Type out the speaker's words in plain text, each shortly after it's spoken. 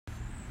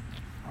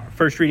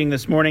First reading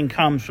this morning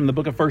comes from the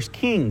book of 1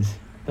 Kings,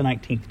 the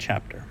 19th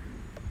chapter.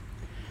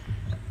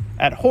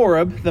 At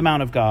Horeb, the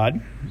Mount of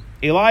God,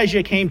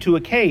 Elijah came to a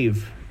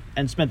cave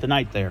and spent the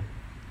night there.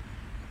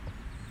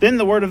 Then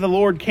the word of the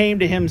Lord came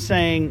to him,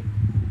 saying,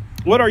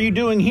 "What are you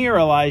doing here,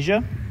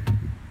 Elijah?"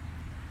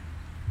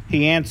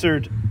 He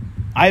answered,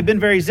 "I have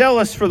been very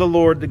zealous for the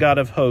Lord, the God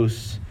of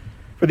hosts.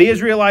 For the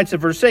Israelites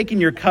have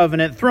forsaken your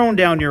covenant, thrown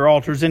down your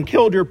altars, and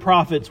killed your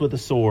prophets with a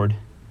sword.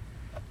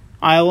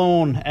 I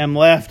alone am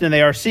left, and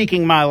they are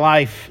seeking my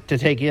life to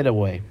take it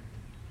away."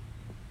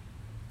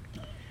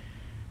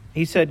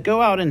 He said,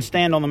 "Go out and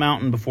stand on the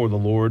mountain before the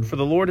Lord, for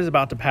the Lord is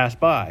about to pass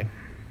by."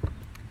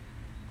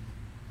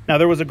 Now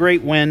there was a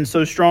great wind,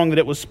 so strong that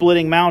it was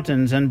splitting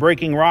mountains and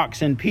breaking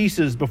rocks in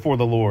pieces before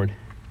the Lord.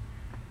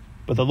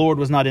 But the Lord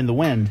was not in the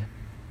wind.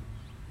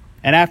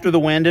 And after the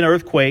wind, an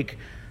earthquake,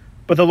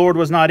 but the Lord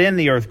was not in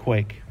the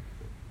earthquake.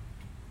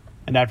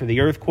 And after the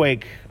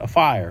earthquake, a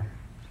fire,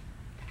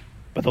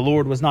 but the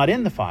Lord was not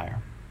in the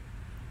fire.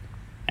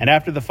 And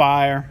after the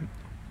fire,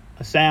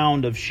 a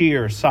sound of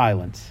sheer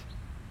silence.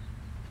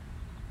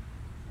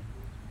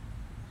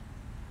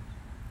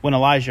 When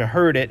Elijah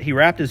heard it, he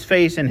wrapped his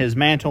face in his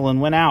mantle and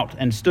went out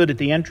and stood at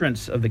the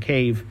entrance of the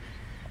cave.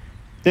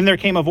 Then there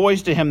came a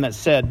voice to him that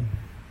said,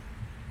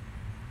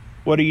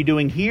 "What are you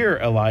doing here,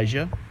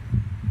 Elijah?"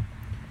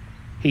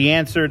 He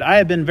answered, "I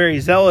have been very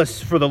zealous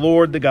for the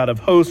Lord, the God of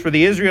hosts, for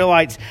the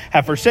Israelites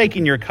have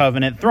forsaken your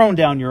covenant, thrown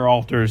down your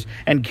altars,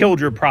 and killed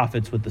your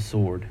prophets with the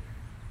sword.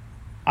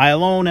 I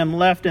alone am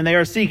left, and they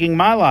are seeking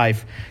my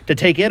life to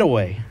take it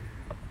away."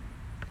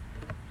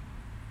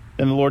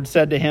 Then the Lord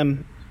said to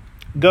him,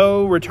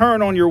 "Go,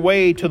 return on your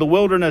way to the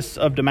wilderness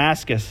of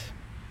Damascus.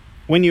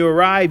 When you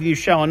arrive, you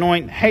shall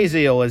anoint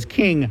Hazael as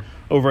king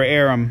over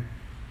Aram.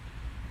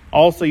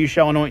 Also you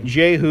shall anoint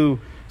Jehu,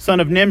 son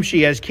of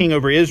Nimshi, as king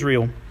over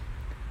Israel.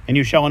 And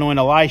you shall anoint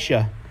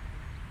Elisha,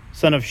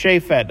 son of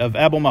Shaphat of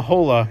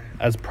Abel-Meholah,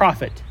 as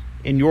prophet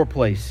in your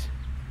place.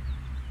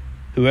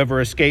 Whoever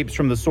escapes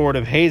from the sword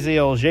of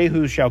Hazael,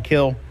 Jehu shall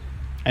kill,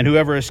 and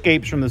whoever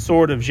escapes from the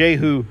sword of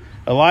Jehu,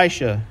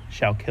 Elisha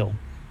shall kill.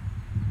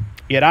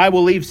 Yet I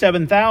will leave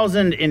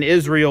 7,000 in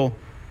Israel,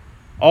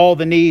 all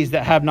the knees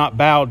that have not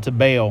bowed to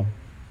Baal,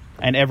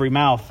 and every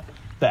mouth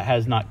that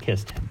has not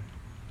kissed him."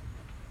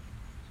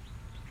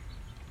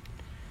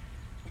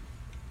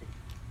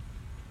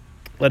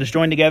 Let us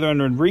join together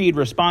and read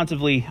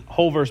responsively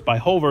whole verse by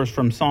whole verse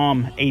from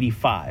Psalm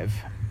 85.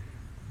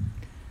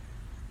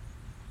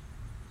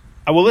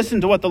 "I will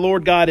listen to what the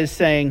Lord God is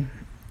saying,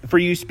 for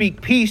you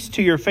speak peace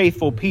to your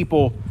faithful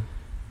people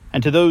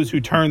and to those who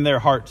turn their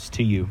hearts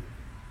to you.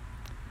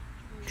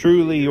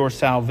 Truly your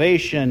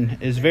salvation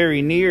is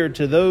very near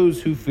to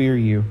those who fear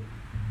you,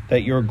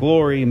 that your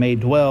glory may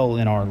dwell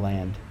in our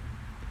land.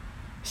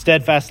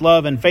 Steadfast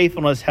love and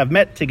faithfulness have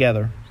met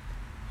together.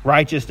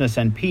 Righteousness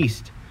and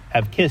peace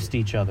have kissed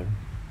each other.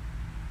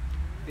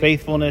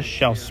 Faithfulness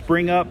shall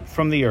spring up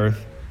from the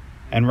earth,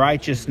 and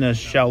righteousness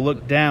shall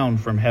look down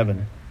from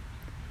heaven.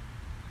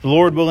 The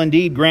Lord will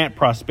indeed grant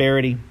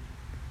prosperity,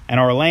 and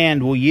our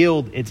land will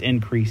yield its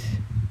increase.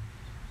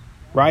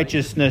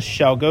 Righteousness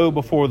shall go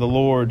before the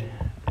Lord,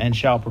 and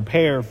shall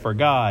prepare for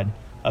God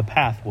a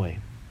pathway."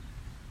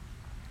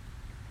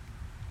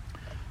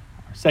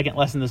 Our second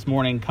lesson this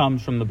morning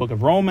comes from the book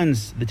of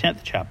Romans, the 10th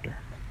chapter.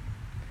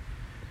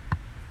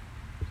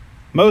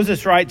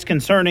 Moses writes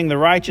concerning the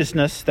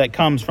righteousness that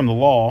comes from the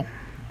law,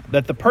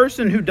 that the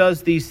person who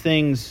does these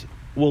things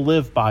will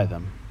live by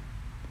them.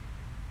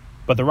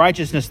 But the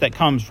righteousness that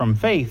comes from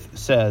faith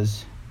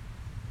says,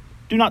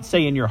 "Do not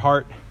say in your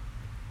heart,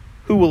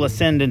 'Who will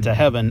ascend into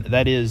heaven?'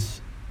 that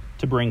is,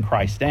 to bring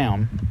Christ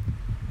down.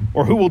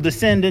 Or who will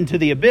descend into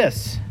the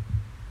abyss?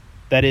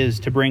 That is,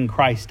 to bring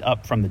Christ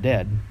up from the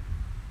dead.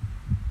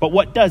 But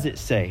what does it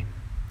say?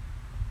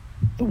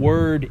 The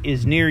word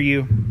is near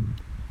you,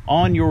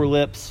 on your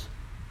lips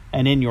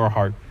and in your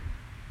heart.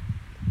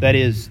 That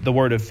is the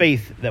word of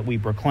faith that we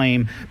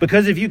proclaim.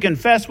 Because if you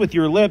confess with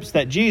your lips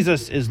that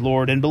Jesus is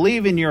Lord and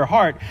believe in your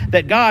heart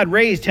that God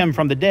raised him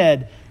from the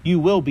dead, you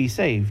will be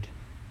saved.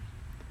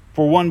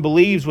 For one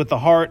believes with the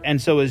heart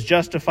and so is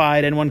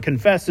justified, and one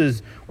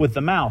confesses with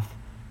the mouth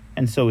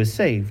and so is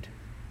saved.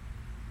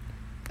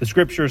 The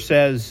scripture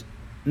says,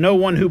 'No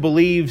one who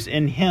believes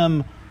in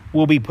him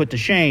will be put to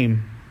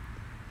shame.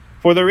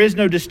 For there is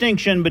no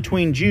distinction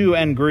between Jew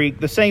and Greek.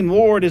 The same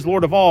Lord is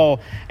Lord of all,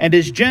 and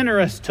is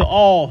generous to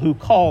all who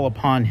call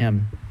upon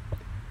him.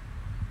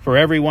 For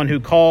everyone who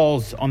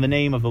calls on the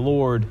name of the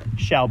Lord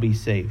shall be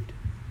saved.'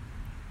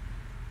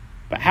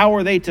 But how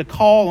are they to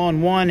call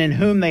on one in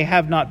whom they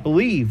have not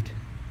believed?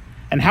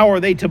 And how are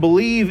they to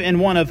believe in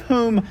one of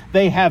whom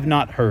they have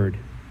not heard?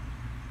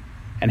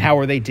 And how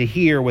are they to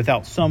hear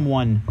without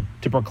someone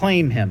to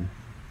proclaim him?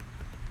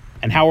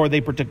 And how are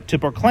they to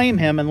proclaim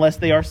him unless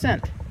they are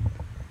sent?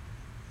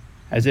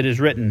 As it is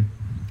written,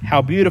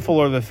 'How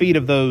beautiful are the feet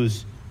of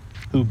those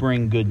who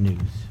bring good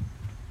news.'"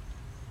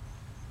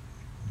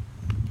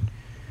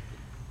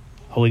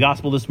 Holy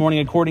Gospel this morning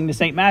according to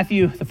St.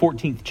 Matthew, the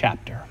 14th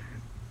chapter.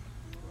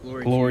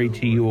 Glory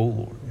to you, O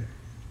Lord.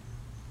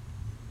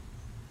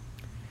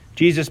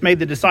 Jesus made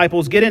the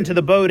disciples get into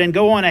the boat and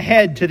go on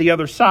ahead to the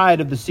other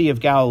side of the Sea of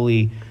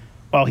Galilee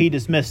while he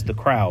dismissed the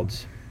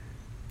crowds.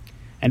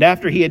 And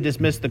after he had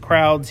dismissed the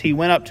crowds, he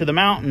went up to the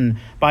mountain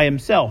by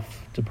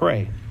himself to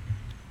pray.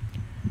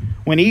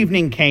 When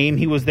evening came,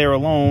 he was there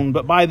alone,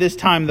 but by this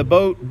time the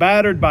boat,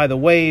 battered by the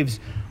waves,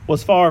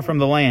 was far from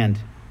the land,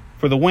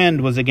 for the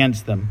wind was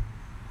against them.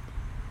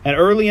 And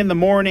early in the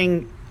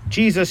morning,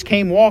 Jesus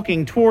came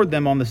walking toward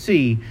them on the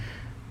sea.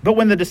 But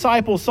when the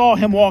disciples saw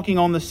him walking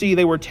on the sea,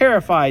 they were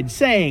terrified,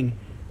 saying,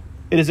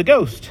 "It is a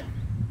ghost."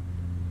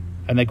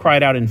 And they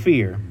cried out in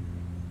fear.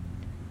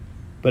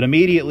 But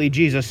immediately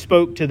Jesus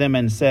spoke to them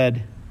and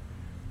said,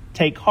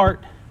 "Take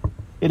heart,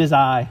 it is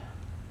I.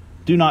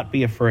 Do not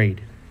be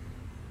afraid."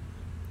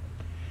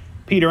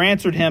 Peter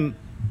answered him,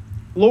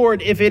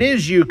 "Lord, if it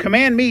is you,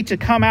 command me to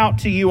come out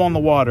to you on the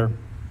water."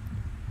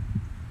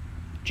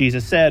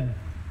 Jesus said,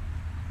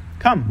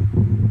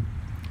 "Come."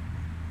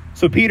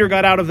 So Peter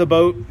got out of the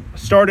boat,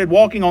 started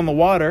walking on the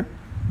water,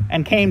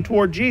 and came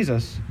toward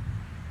Jesus.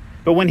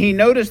 But when he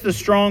noticed the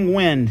strong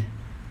wind,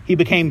 he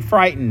became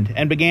frightened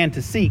and began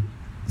to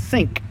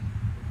sink.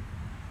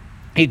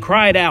 He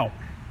cried out,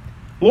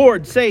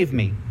 "Lord, save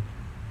me."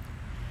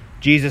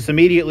 Jesus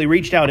immediately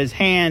reached out his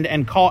hand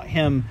and caught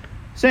him,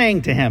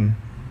 saying to him,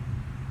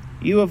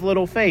 "You of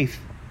little faith,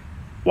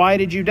 why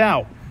did you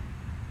doubt?"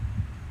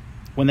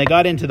 When they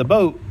got into the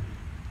boat,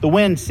 the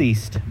wind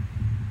ceased,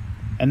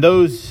 and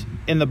those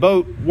in the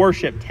boat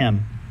worshipped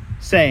him,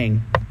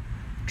 saying,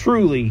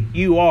 "Truly,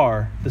 you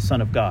are the Son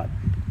of God."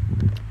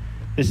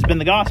 This has been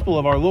the gospel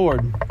of our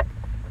Lord.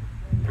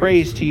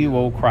 Praise to you,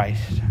 O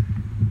Christ.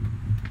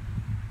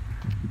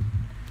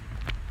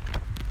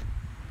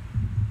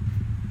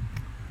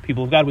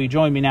 People of God, will you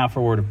join me now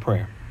for a word of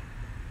prayer?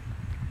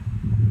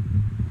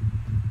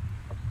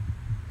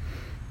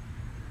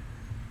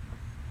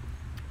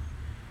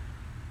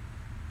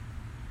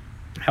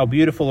 How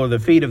beautiful are the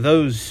feet of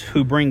those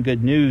who bring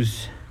good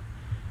news.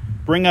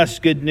 Bring us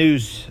good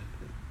news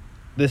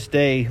this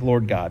day,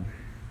 Lord God.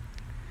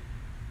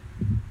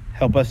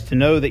 Help us to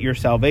know that your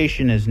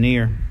salvation is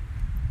near,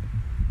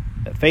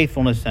 that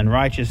faithfulness and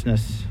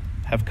righteousness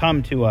have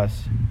come to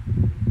us,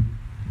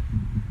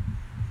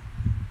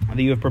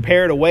 that you have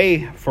prepared a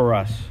way for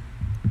us,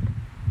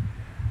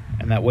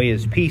 and that way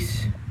is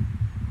peace,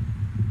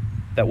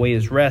 that way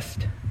is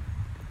rest,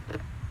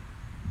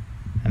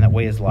 and that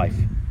way is life.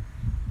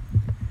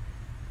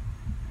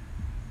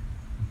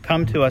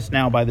 Come to us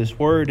now by this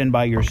word and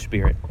by your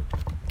Spirit.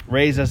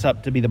 Raise us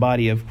up to be the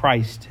body of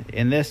Christ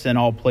in this and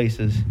all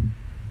places,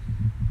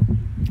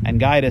 and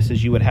guide us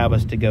as you would have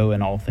us to go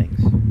in all things.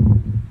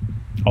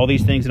 All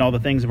these things and all the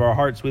things of our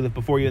hearts we lift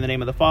before you in the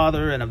name of the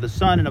Father, and of the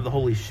Son, and of the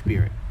Holy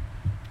Spirit.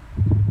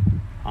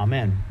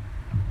 Amen.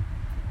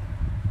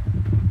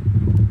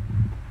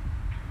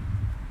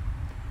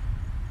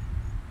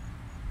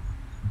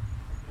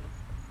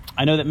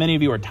 I know that many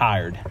of you are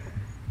tired.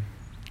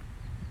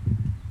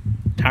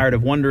 Tired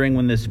of wondering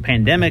when this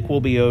pandemic will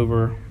be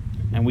over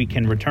and we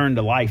can return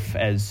to life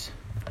as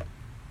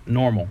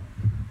normal,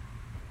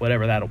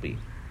 whatever that'll be.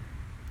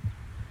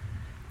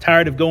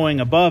 Tired of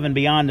going above and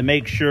beyond to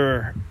make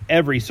sure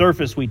every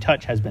surface we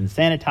touch has been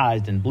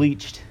sanitized and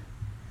bleached.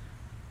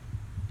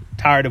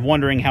 Tired of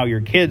wondering how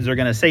your kids are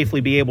going to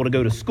safely be able to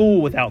go to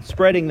school without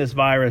spreading this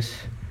virus.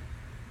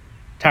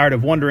 Tired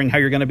of wondering how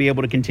you're going to be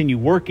able to continue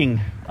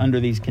working under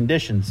these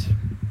conditions.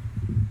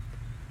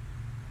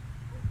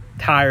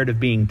 Tired of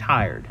being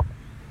tired.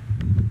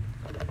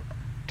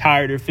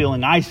 Tired of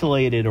feeling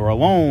isolated or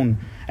alone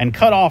and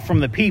cut off from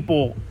the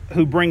people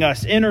who bring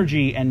us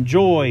energy and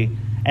joy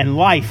and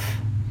life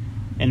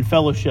in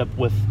fellowship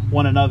with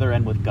one another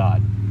and with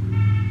God.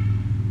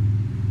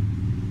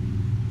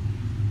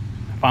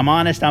 If I'm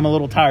honest, I'm a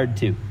little tired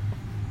too.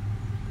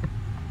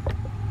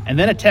 And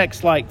then a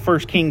text like 1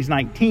 Kings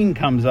 19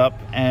 comes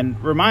up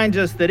and reminds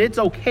us that it's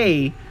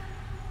okay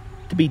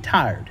to be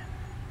tired.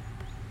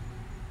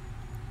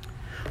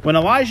 When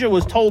Elijah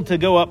was told to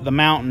go up the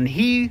mountain,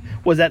 he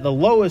was at the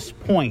lowest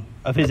point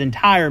of his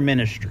entire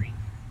ministry.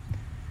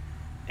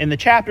 In the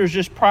chapters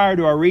just prior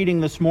to our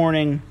reading this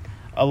morning,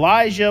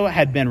 Elijah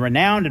had been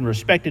renowned and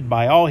respected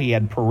by all. He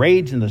had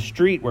parades in the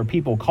street where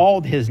people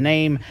called his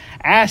name,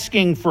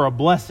 asking for a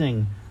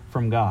blessing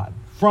from God,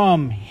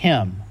 from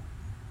him.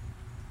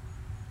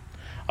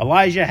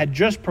 Elijah had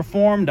just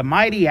performed a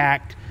mighty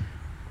act,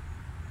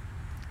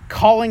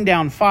 calling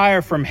down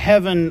fire from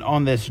heaven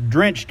on this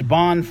drenched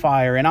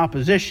bonfire in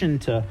opposition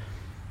to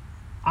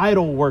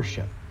idol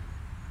worship,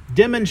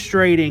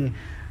 demonstrating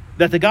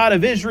that the God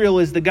of Israel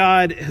is the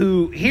God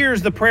who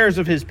hears the prayers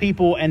of his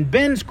people and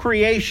bends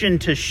creation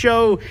to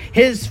show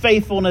his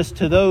faithfulness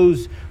to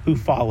those who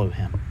follow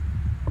him.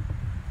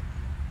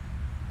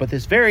 But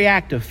this very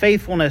act of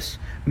faithfulness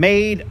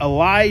made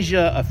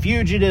Elijah a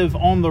fugitive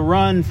on the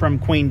run from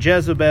Queen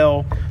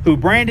Jezebel, who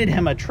branded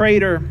him a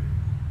traitor,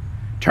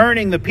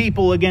 turning the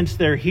people against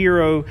their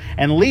hero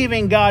and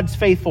leaving God's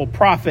faithful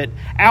prophet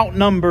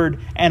outnumbered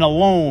and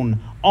alone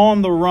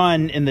on the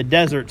run in the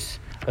deserts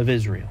of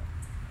Israel.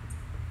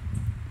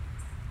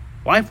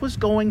 Life was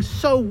going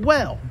so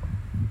well.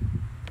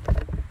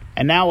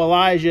 And now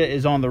Elijah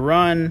is on the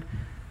run,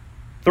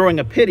 throwing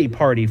a pity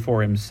party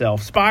for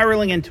himself,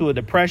 spiraling into a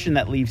depression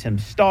that leaves him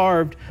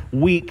starved,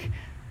 weak,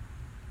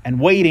 and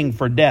waiting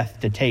for death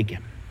to take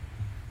him.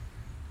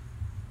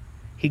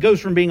 He goes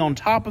from being on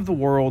top of the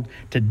world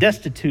to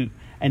destitute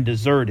and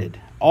deserted,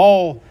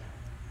 all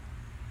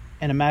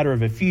in a matter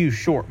of a few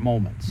short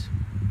moments.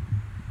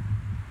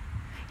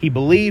 He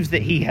believes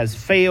that he has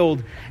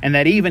failed and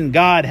that even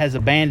God has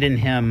abandoned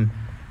him,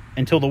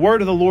 until the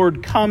word of the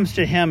Lord comes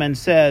to him and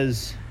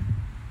says,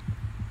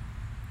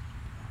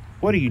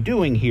 "What are you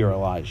doing here,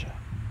 Elijah?"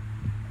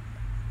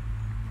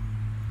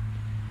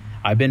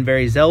 "I've been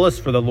very zealous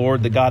for the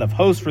Lord, the God of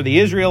hosts, for the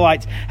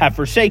Israelites have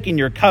forsaken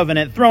your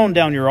covenant, thrown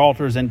down your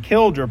altars, and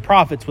killed your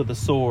prophets with the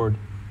sword.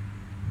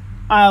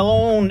 I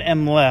alone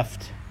am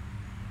left,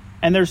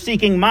 and they're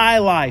seeking my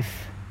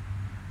life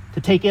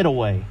to take it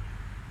away."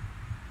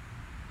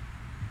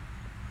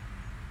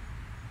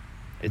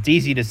 It's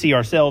easy to see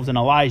ourselves in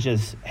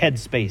Elijah's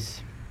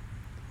headspace.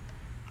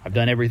 I've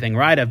done everything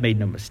right. I've made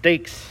no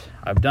mistakes.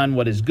 I've done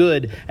what is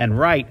good and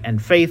right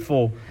and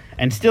faithful.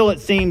 And still it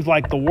seems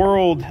like the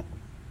world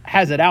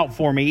has it out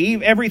for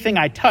me. Everything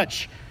I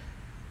touch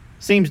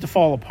seems to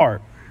fall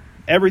apart.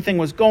 Everything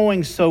was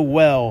going so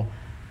well,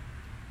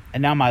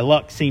 and now my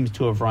luck seems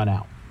to have run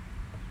out.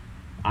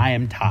 I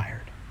am tired.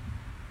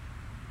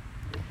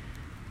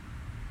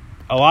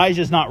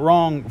 Elijah's not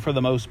wrong for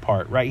the most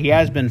part, right? He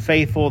has been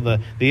faithful. The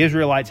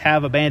Israelites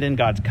have abandoned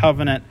God's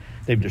covenant.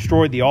 They've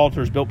destroyed the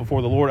altars built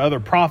before the Lord.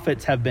 Other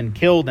prophets have been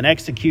killed and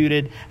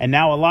executed. And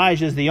now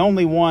Elijah is the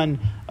only one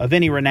of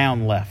any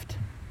renown left.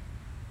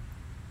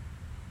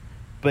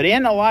 But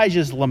in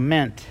Elijah's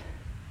lament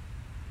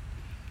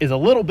is a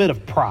little bit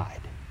of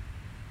pride.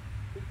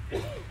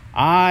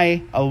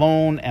 I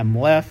alone am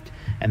left,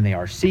 and they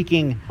are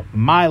seeking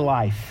my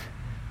life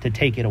to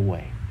take it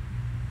away.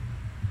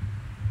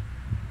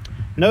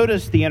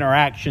 Notice the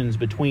interactions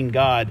between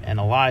God and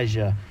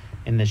Elijah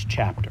in this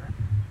chapter.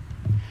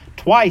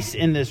 Twice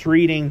in this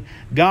reading,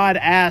 God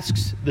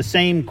asks the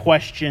same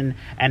question,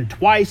 and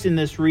twice in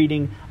this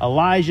reading,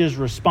 Elijah's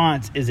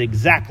response is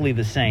exactly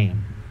the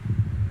same.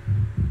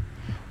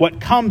 What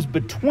comes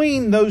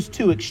between those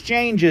two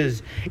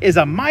exchanges is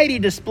a mighty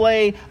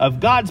display of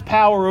God's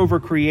power over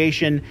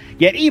creation,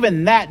 yet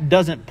even that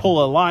doesn't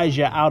pull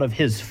Elijah out of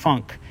his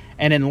funk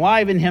and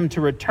enliven him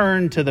to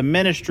return to the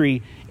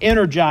ministry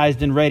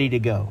energized and ready to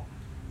go.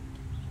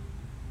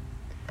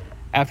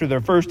 After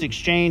their first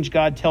exchange,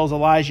 God tells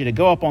Elijah to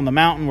go up on the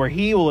mountain where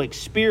he will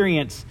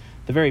experience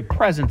the very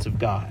presence of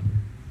God.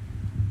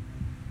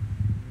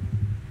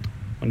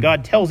 When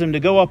God tells him to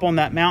go up on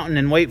that mountain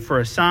and wait for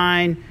a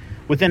sign,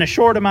 within a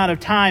short amount of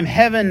time,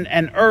 heaven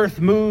and earth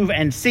move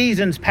and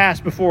seasons pass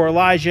before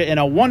Elijah in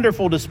a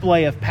wonderful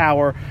display of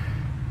power,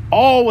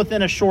 all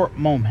within a short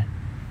moment.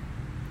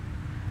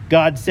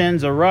 God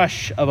sends a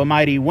rush of a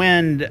mighty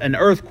wind, an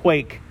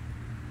earthquake,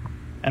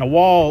 and a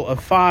wall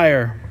of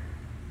fire.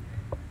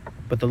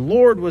 But the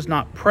Lord was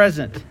not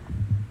present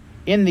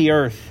in the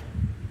earth,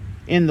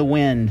 in the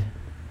wind,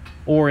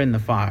 or in the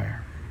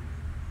fire.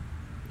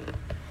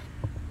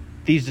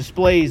 These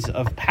displays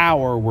of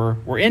power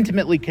were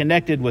intimately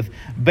connected with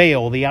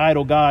Baal, the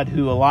idol god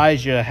who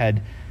Elijah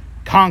had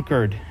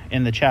conquered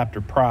in the chapter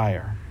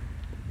prior.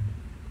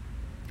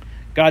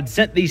 God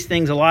sent these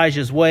things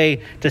Elijah's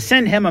way to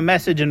send him a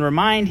message and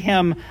remind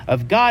him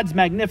of God's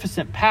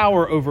magnificent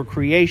power over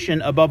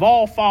creation above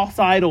all false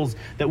idols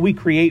that we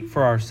create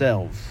for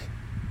ourselves.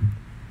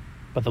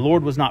 But the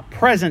Lord was not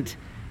present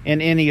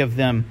in any of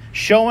them,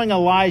 showing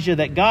Elijah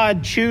that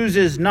God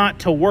chooses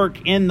not to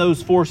work in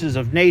those forces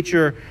of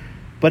nature,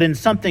 but in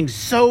something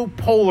so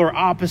polar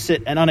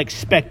opposite and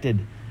unexpected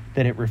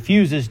that it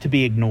refuses to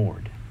be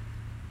ignored.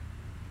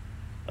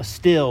 A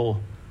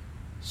still,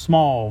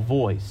 small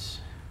voice.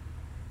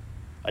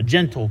 A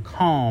gentle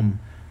calm,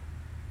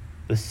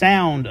 the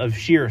sound of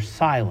sheer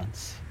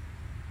silence.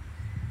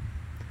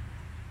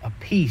 A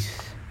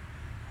peace,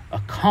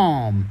 a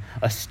calm,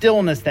 a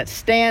stillness that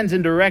stands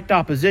in direct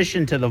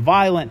opposition to the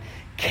violent,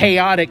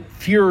 chaotic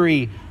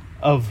fury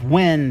of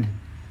wind,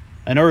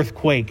 an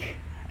earthquake,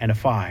 and a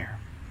fire.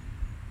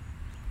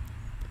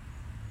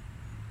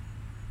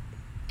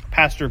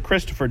 Pastor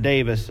Christopher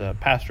Davis, a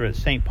pastor at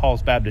St.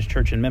 Paul's Baptist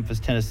Church in Memphis,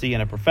 Tennessee,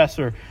 and a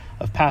professor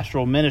of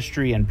pastoral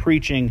ministry and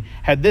preaching,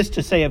 had this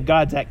to say of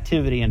God's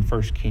activity in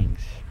 1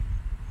 Kings.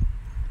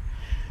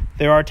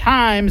 There are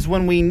times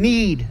when we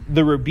need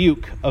the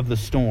rebuke of the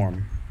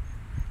storm,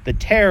 the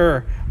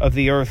terror of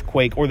the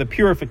earthquake, or the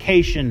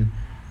purification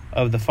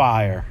of the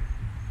fire.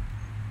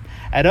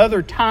 At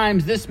other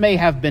times, this may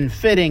have been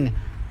fitting,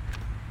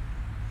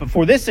 but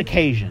for this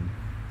occasion,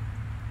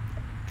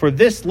 for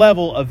this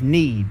level of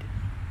need,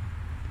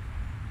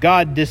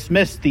 God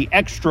dismissed the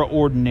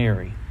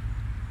extraordinary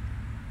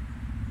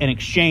in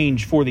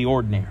exchange for the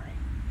ordinary.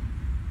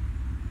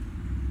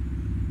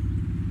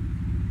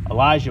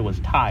 Elijah was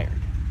tired.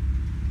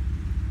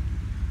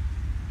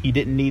 He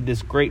didn't need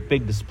this great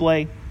big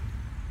display.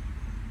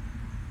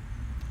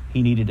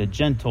 He needed a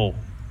gentle,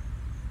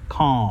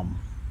 calm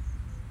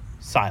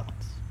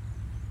silence.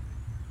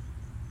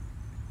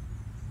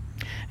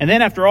 And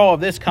then after all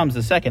of this comes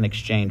the second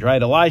exchange, right?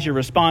 Elijah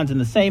responds in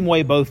the same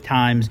way both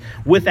times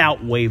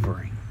without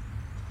wavering.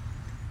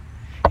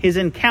 His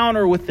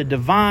encounter with the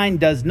divine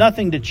does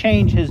nothing to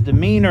change his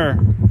demeanor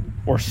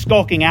or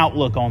skulking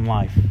outlook on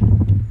life.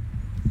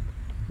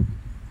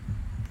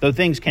 Though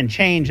things can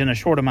change in a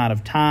short amount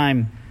of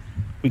time,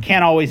 we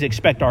can't always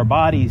expect our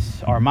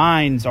bodies, our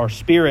minds, our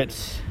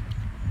spirits,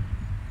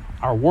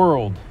 our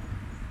world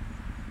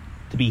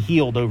to be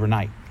healed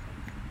overnight.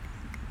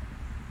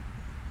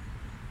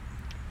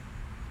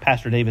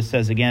 Pastor Davis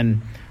says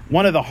again,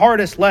 one of the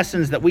hardest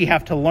lessons that we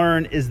have to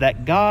learn is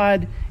that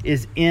God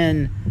is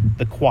in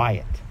the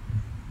quiet.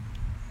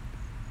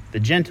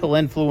 The gentle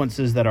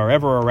influences that are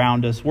ever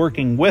around us,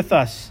 working with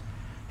us,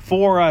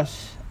 for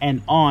us,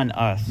 and on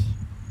us,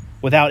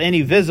 without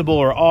any visible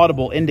or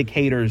audible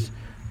indicators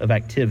of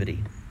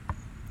activity.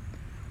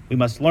 We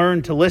must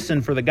learn to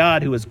listen for the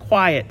God who is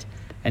quiet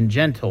and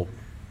gentle.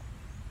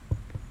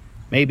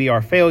 Maybe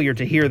our failure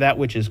to hear that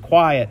which is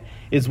quiet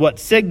is what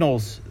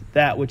signals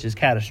that which is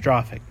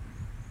catastrophic.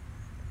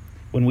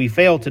 When we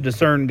fail to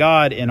discern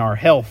God in our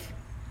health,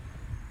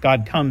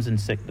 God comes in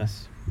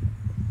sickness.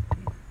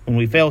 When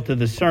we fail to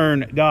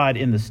discern God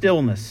in the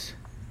stillness,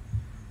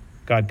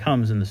 God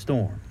comes in the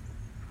storm.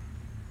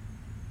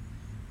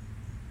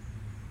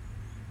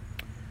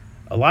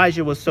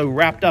 Elijah was so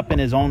wrapped up in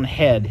his own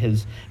head,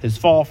 his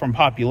fall from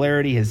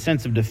popularity, his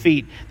sense of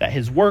defeat, that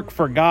his work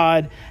for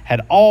God had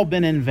all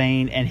been in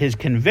vain, and his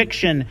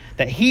conviction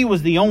that he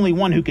was the only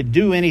one who could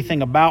do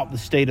anything about the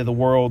state of the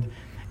world.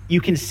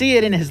 You can see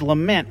it in his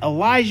lament.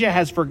 Elijah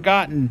has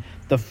forgotten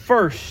the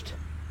first,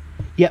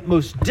 yet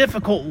most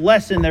difficult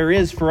lesson there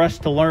is for us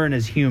to learn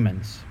as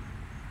humans.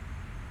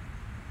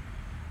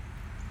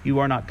 You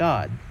are not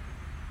God.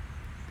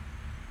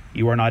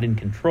 You are not in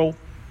control.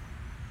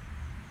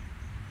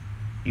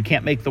 You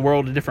can't make the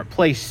world a different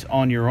place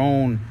on your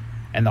own,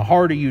 and the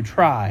harder you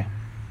try,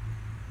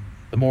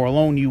 the more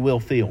alone you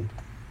will feel.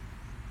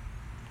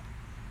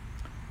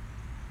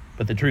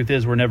 But the truth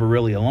is, we're never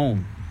really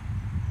alone,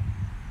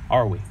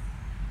 are we?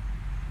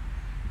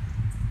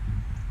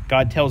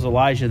 God tells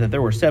Elijah that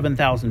there were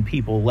 7,000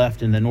 people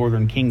left in the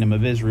northern kingdom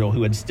of Israel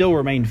who had still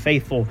remained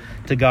faithful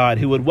to God,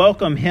 who would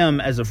welcome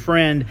him as a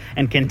friend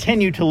and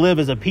continue to live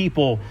as a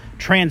people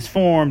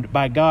transformed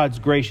by God's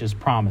gracious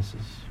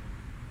promises.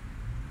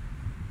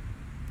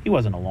 He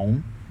wasn't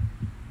alone.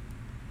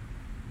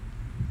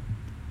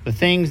 The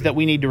things that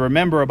we need to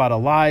remember about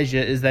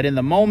Elijah is that in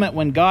the moment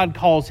when God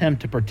calls him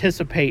to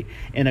participate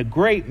in a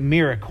great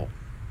miracle,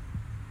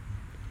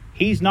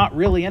 he's not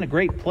really in a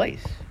great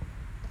place.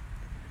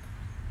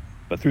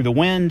 But through the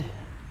wind,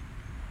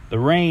 the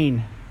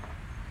rain,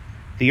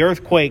 the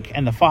earthquake,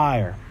 and the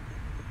fire,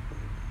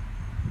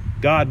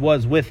 God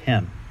was with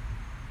him,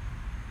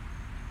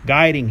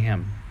 guiding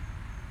him,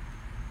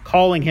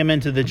 calling him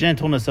into the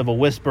gentleness of a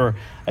whisper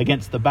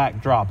against the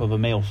backdrop of a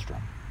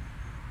maelstrom.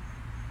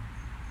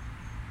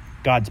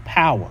 God's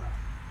power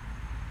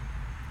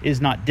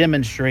is not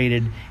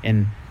demonstrated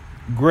in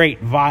great,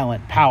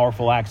 violent,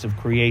 powerful acts of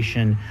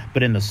creation,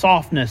 but in the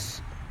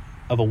softness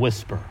of a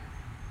whisper,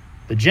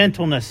 the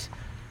gentleness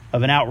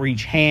of an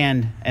outreach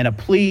hand, and a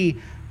plea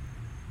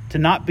to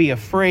not be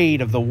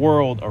afraid of the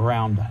world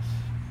around us.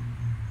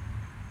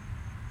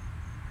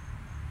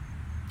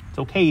 It's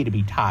okay to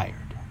be tired.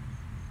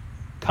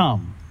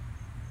 Come,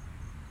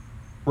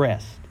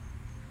 rest.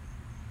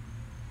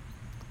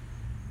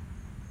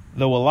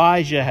 Though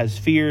Elijah has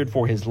feared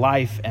for his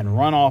life and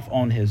run off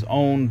on his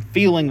own,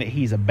 feeling that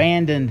he's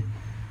abandoned,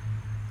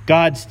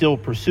 God still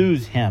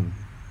pursues him.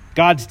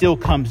 God still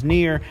comes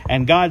near,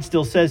 and God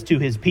still says to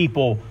his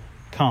people,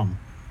 come.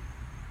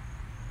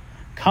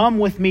 Come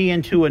with me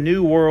into a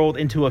new world,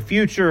 into a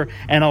future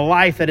and a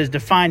life that is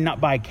defined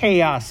not by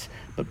chaos,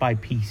 but by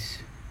peace.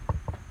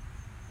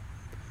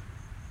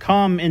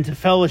 Come into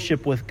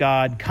fellowship with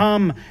God.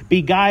 Come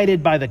be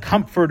guided by the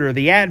Comforter,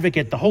 the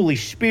Advocate, the Holy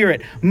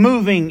Spirit,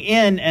 moving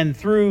in and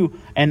through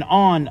and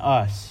on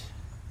us.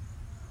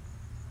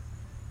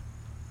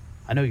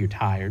 I know you're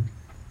tired.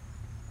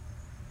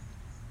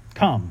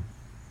 Come.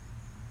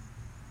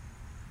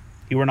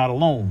 You are not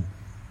alone.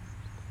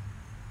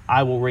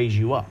 I will raise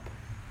you up.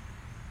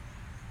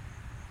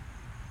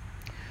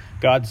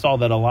 God saw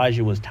that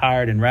Elijah was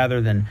tired, and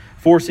rather than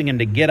forcing him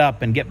to get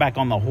up and get back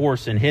on the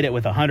horse and hit it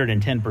with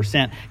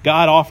 110%,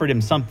 God offered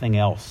him something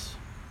else.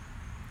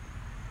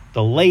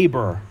 The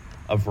labor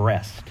of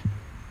rest.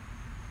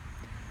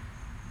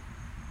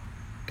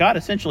 God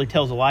essentially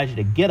tells Elijah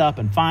to get up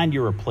and find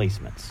your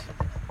replacements.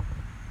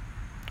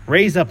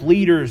 Raise up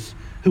leaders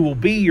who will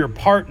be your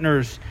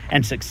partners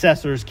and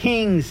successors,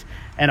 kings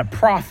and a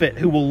prophet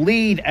who will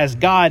lead as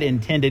God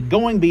intended,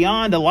 going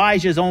beyond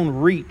Elijah's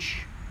own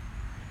reach,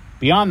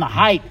 beyond the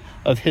height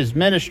of his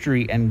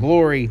ministry and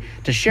glory,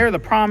 to share the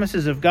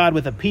promises of God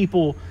with a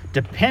people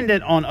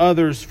dependent on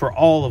others for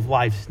all of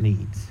life's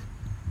needs.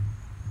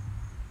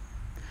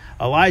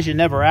 Elijah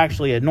never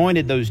actually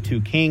anointed those two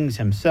kings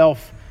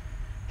himself.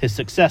 His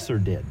successor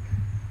did,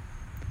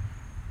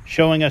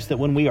 showing us that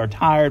when we are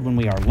tired, when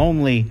we are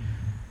lonely,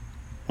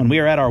 when we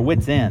are at our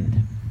wits'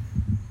 end,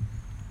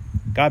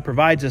 God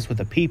provides us with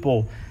a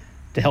people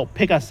to help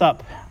pick us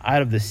up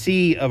out of the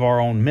sea of our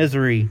own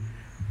misery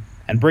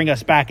and bring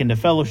us back into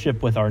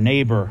fellowship with our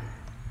neighbor,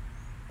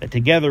 that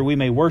together we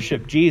may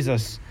worship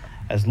Jesus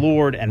as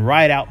Lord and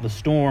ride out the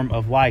storm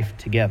of life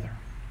together,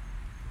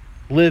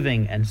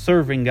 living and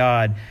serving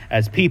God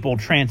as people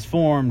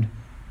transformed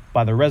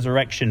by the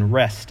resurrection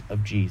rest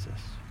of Jesus.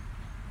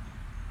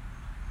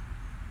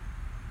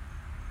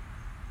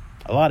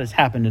 A lot has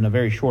happened in a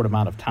very short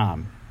amount of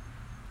time.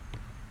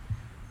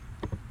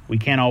 We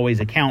can't always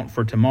account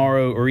for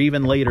tomorrow or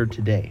even later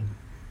today.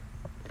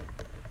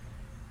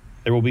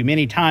 There will be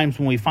many times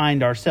when we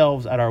find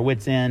ourselves at our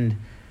wits' end,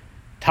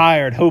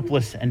 tired,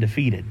 hopeless, and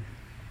defeated.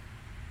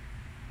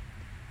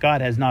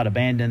 God has not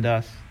abandoned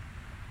us.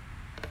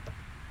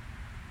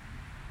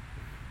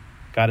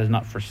 God has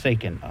not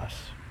forsaken us.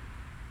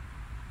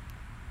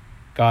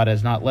 God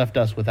has not left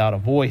us without a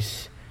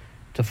voice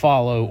to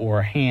follow or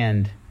a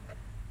hand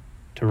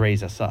to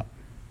raise us up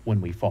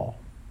when we fall.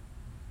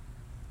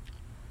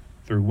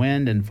 Through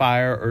wind and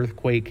fire,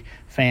 earthquake,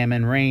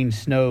 famine, rain,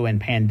 snow,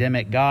 and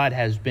pandemic, God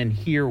has been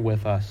here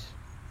with us,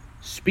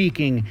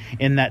 speaking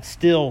in that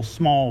still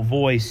small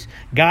voice,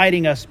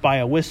 guiding us by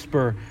a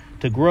whisper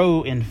to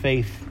grow in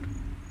faith,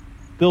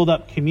 build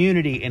up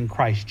community in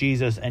Christ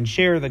Jesus, and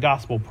share the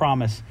gospel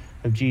promise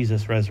of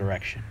Jesus'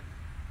 resurrection.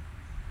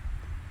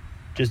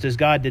 Just as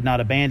God did not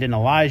abandon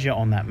Elijah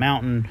on that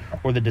mountain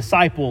or the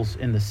disciples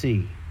in the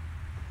sea,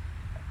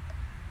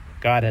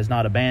 God has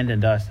not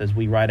abandoned us as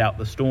we ride out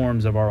the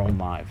storms of our own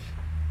lives.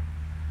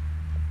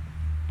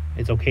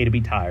 It's okay to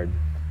be tired.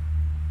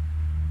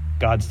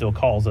 God still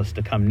calls us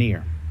to come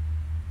near.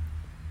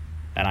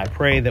 And I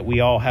pray that we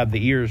all have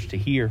the ears to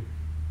hear,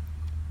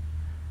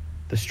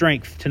 the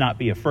strength to not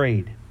be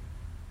afraid,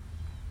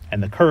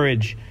 and the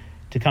courage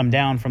to come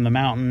down from the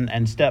mountain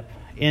and step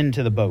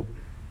into the boat,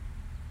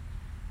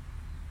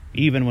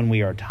 even when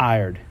we are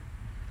tired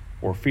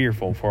or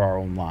fearful for our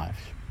own lives,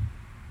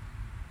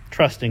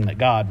 trusting that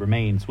God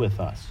remains with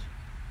us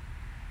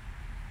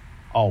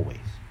always.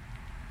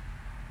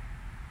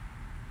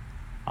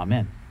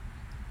 Amen.